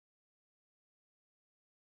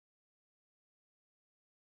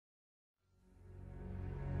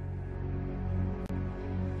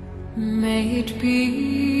May it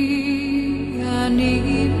be an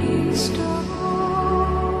evening star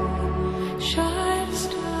shines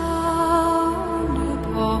down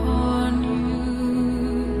upon you.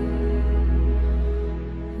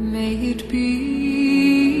 May it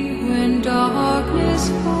be when darkness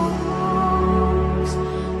falls,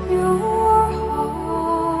 your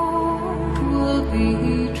heart will be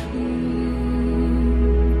true.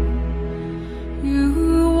 You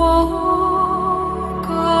walk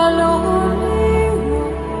a lonely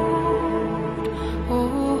road,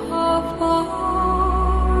 oh how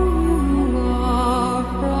far you are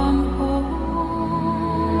from home.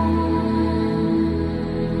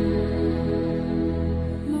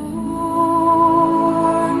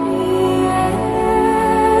 Morning air,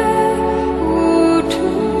 ooh,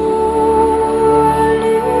 truly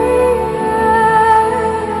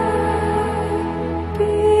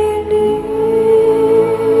believe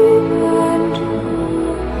and you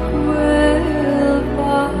will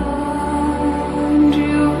find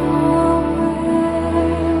your way.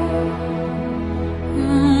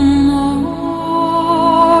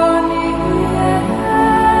 Morning air,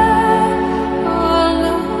 a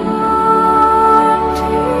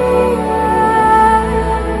empty air,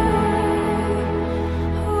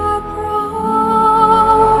 a promise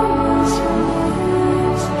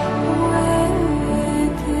lives within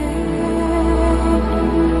you.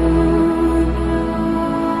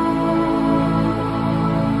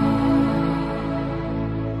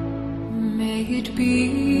 May it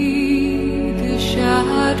be the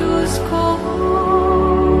shadows call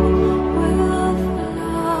will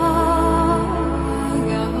fly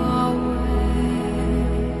away.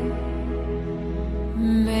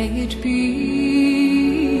 May it be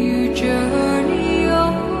you journey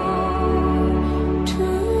on to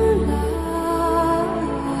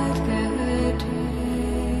light the day.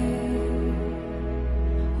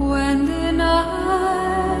 When the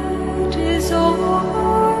night is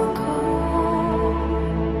overcome,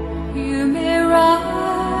 you may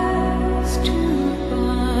rise to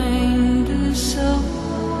find the sun.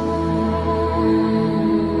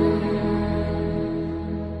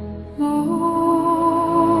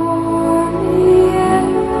 Morning air,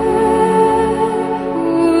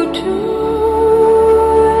 ooh, truly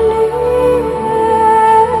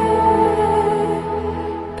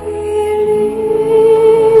believe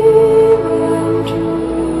and you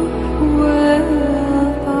will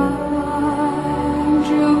find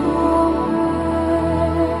your way.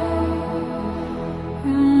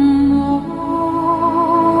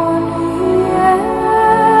 Morning air,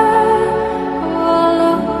 all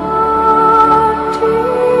empty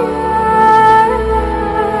air,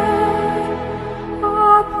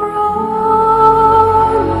 our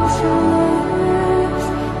promises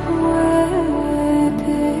within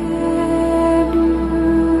you.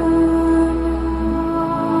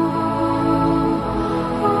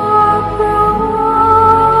 Our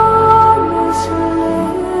promises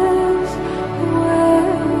within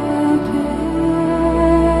you.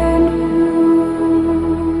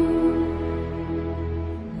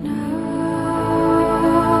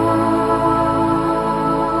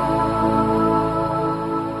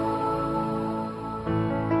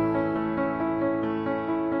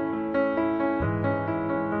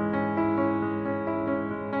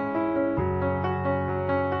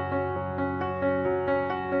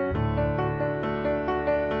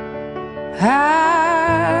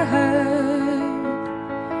 I heard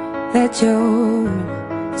that you're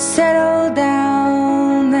settled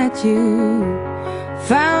down, that you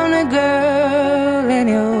found a girl and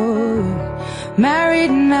you're married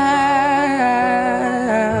now.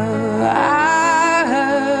 I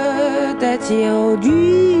heard that your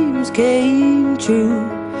dreams came true.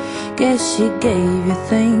 Guess she gave you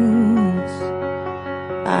things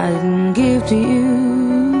I didn't give to you.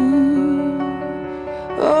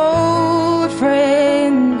 Old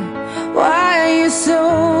friend, why are you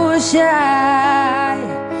so shy?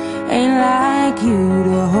 Ain't like you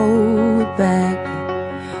to hold back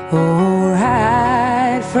or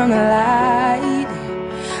hide from the light.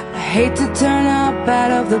 I hate to turn up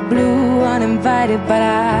out of the blue uninvited, but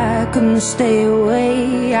I couldn't stay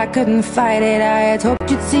away, I couldn't fight it. I had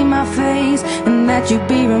hoped you'd see my face and that you'd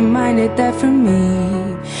be reminded that for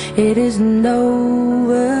me it isn't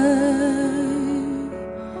over.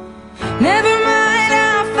 Never mind,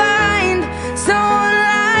 I'll find someone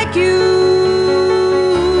like you.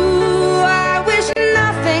 I wish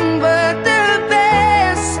nothing but the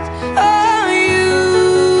best for you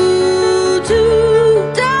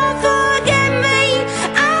too. Don't forget me,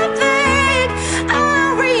 I beg.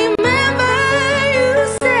 I'll remember you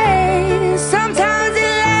say sometimes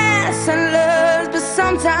it lasts and loves, but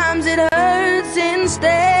sometimes it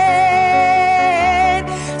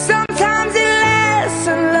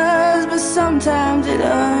sometimes it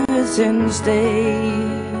hurts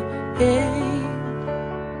instead.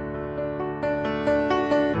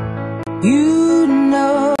 You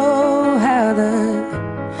know how the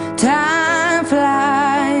time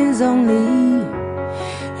flies. Only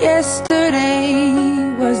yesterday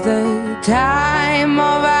was the time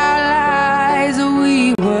of our lives.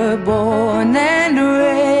 We were born and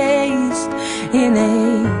raised in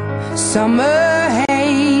a summer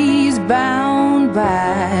haze, bound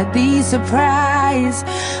by the surprise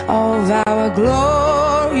of our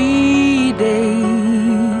glory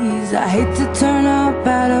days. I hate to turn up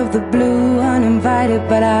out of the blue uninvited,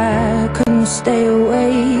 but I couldn't stay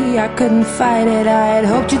away, I couldn't fight it. I had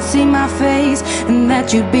hoped you'd see my face and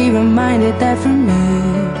that you'd be reminded that for me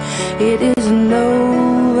it isn't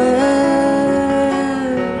over.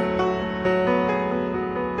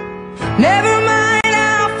 Never mind,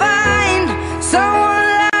 I'll find someone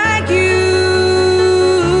like you.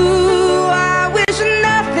 I wish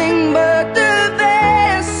nothing but the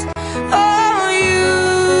best for you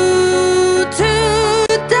too.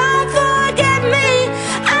 Don't forget me,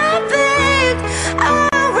 I beg. I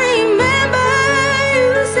remember you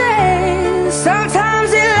said sometimes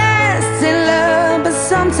it lasts in love, but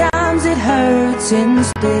sometimes it hurts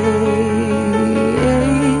instead.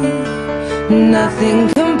 Nothing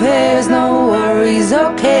compares, no worries or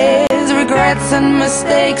cares, regrets and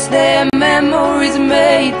mistakes, their memories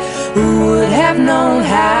made. Who would have known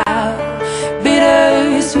how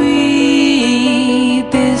bittersweet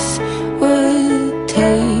this would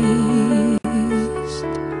taste?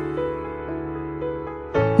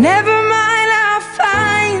 Never mind, I'll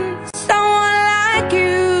find someone like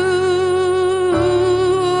you.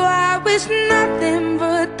 I wish nothing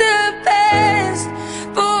but the best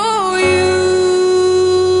for you.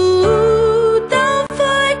 Don't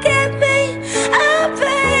forget me, I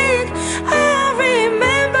beg. I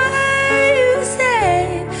remember you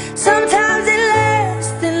said sometimes it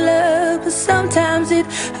lasts in love, but sometimes it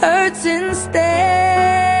hurts instead.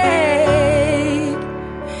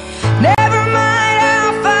 Never mind,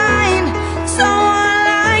 I'll find someone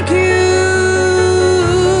like you.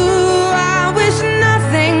 I wish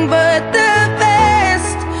nothing but the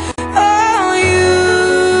best for you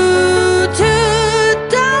too.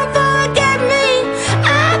 Don't forget me,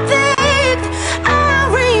 I beg. I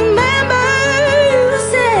remember you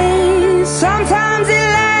say sometimes it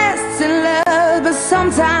lasts in love, but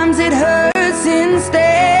sometimes it hurts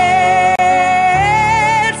instead.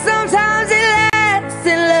 Sometimes it lasts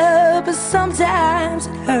in love, but sometimes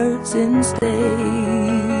it hurts instead.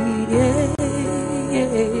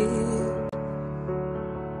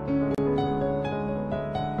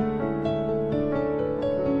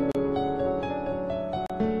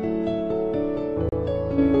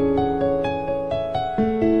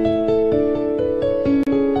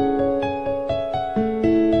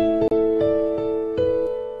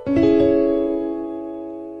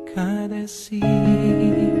 Къде си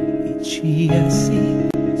и чия си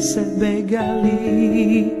се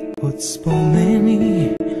бегали от спомени,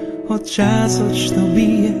 от часът, що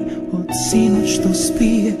бие, от синът, що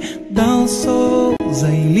спие, дал солза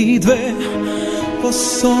или две. По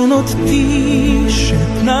сонот ти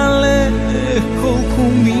шепнале колко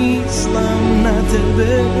мислам на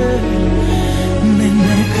тебе.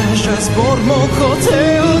 Не кажа збор, моко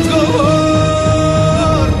те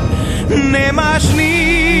отговор. Немаш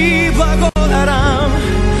ни благодарам,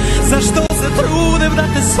 защо се трудев да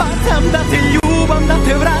те сватам, да те любам, да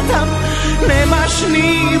те вратам. Немаш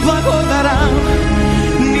ни благодарам,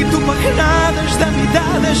 нито пък надеж да ми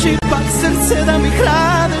дадеш и пак сърце да ми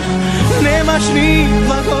крадеш. Немаш ни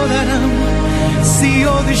благодарам, си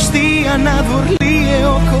одиш ти, а надвор ли е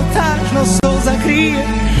око тачно со закрие.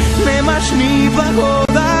 Немаш ни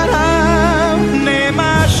благодарам,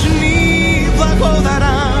 немаш ни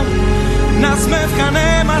благодарам. Насмевка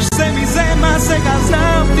немаш, се ми взема, сега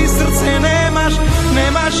знам, ти сърце немаш.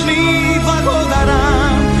 Немаш ни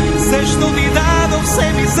благодарам, се що ти дадох,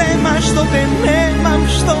 се ми взема, що те немам,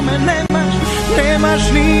 що ме немаш.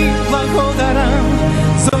 Немаш ни благодарам,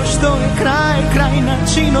 защо е край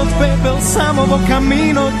начинот, пепел само во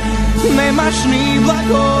каминот. Немаш ни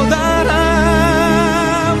благодарам.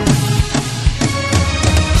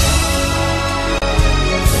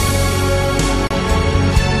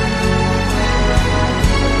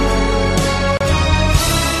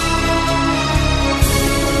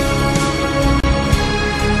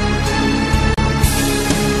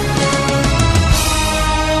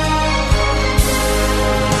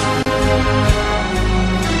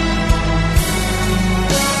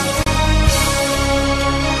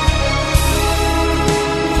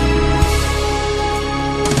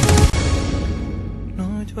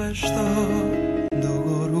 što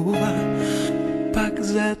dogoruva, pak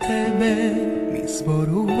za tebe mi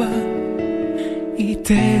zboruva. I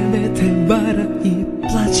tebe te bara i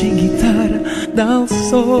plaće gitara, dal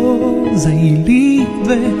soza ili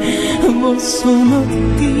dve, vo su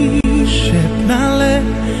noti šepnale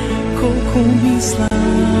koliko mislim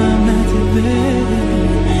na tebe.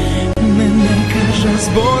 Ne kaža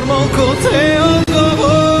zbor molko te odgovor,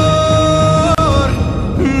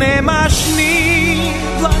 nemaš ni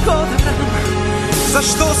blagodaran.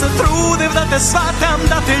 Zašto se trudim da te shvatam,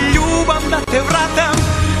 da te ljubam, da te vratam.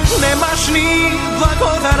 Nemaš ni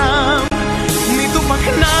blagodaran, ni tu pak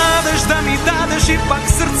nadeš da mi dadeš, ipak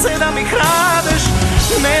srce da mi kradeš.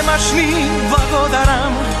 Nemaš ni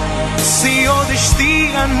blagodaran, si odiš ti,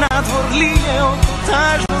 a nadvor lije, oko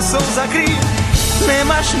tažno solza krije.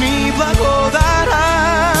 Nemaš ni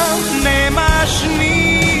blagodaran, nemaš ni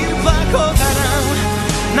blagodaran.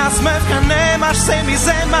 Nasmevka nemaš, se mi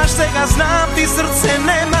zemaš, sega znam ti srce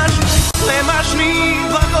nemaš. Nemaš ni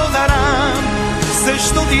blagodaran, sve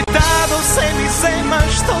što ti dado se mi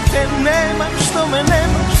zemaš, što te nemaš, što me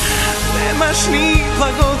nemaš. Nemaš ni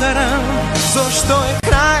blagodaran, zašto je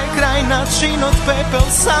kraj način od pepel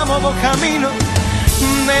samovo kamino.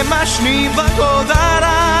 Nemaš ni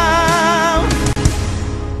blagodaran.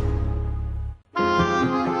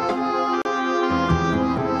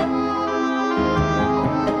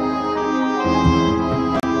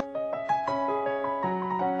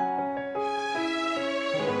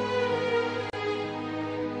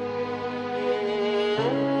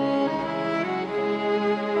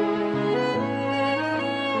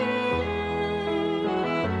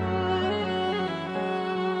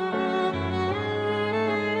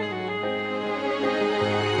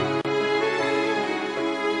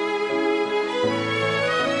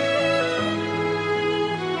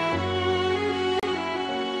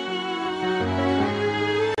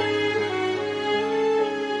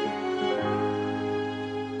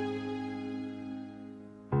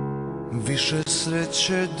 Više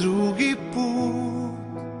sreće drugi put,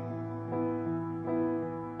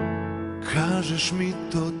 kažeš mi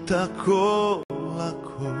to tako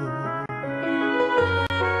lako.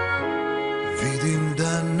 Vidim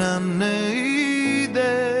da nam ne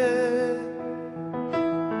ide,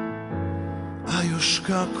 a još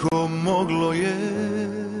kako moglo je.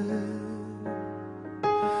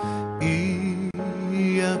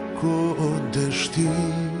 Iako odeš ti,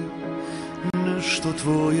 nešto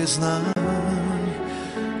tvoje znaj,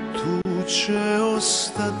 tu će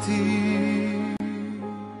ostati.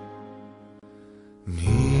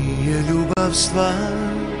 Nije ljubav stvar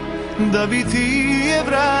da bi ti je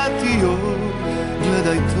vratio,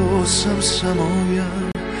 gledaj to sam samo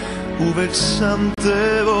ja, uvek sam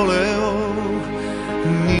te voleo.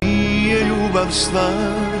 Nije ljubav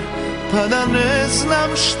stvar pa da ne znam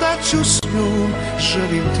šta ću s njom,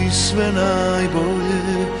 želim ti sve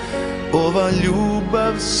najbolje. Ova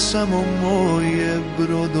ljubav samo moje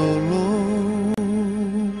brodolo.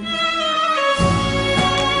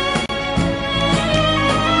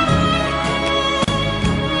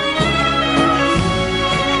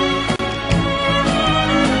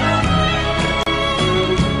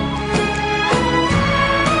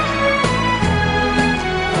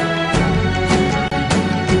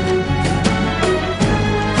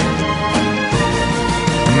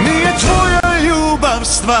 Nije tvoja ljubav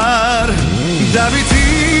stvar da bi ti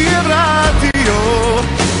je vratio,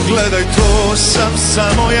 gledaj to sam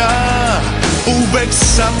samo ja, uvek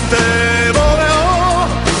sam te voleo.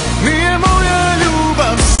 Nije moja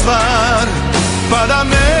ljubav stvar pa da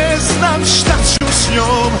ne znam šta ću s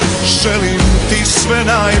njom, želim ti sve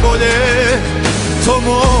najbolje. To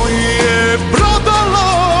moje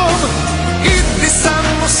brodolom, idi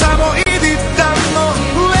samo idi tamo,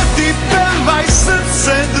 leti, pevaj,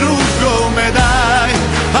 srce drugome daj.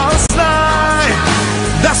 Al znaj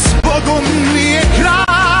da s Bogom nije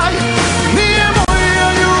kraj, nije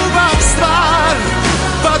moja ljubav stvar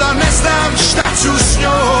pa da ne znam šta ću s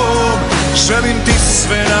njom, želim ti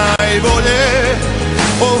sve najbolje.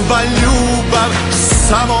 Ova ljubav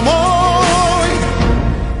samo moj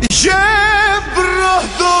je.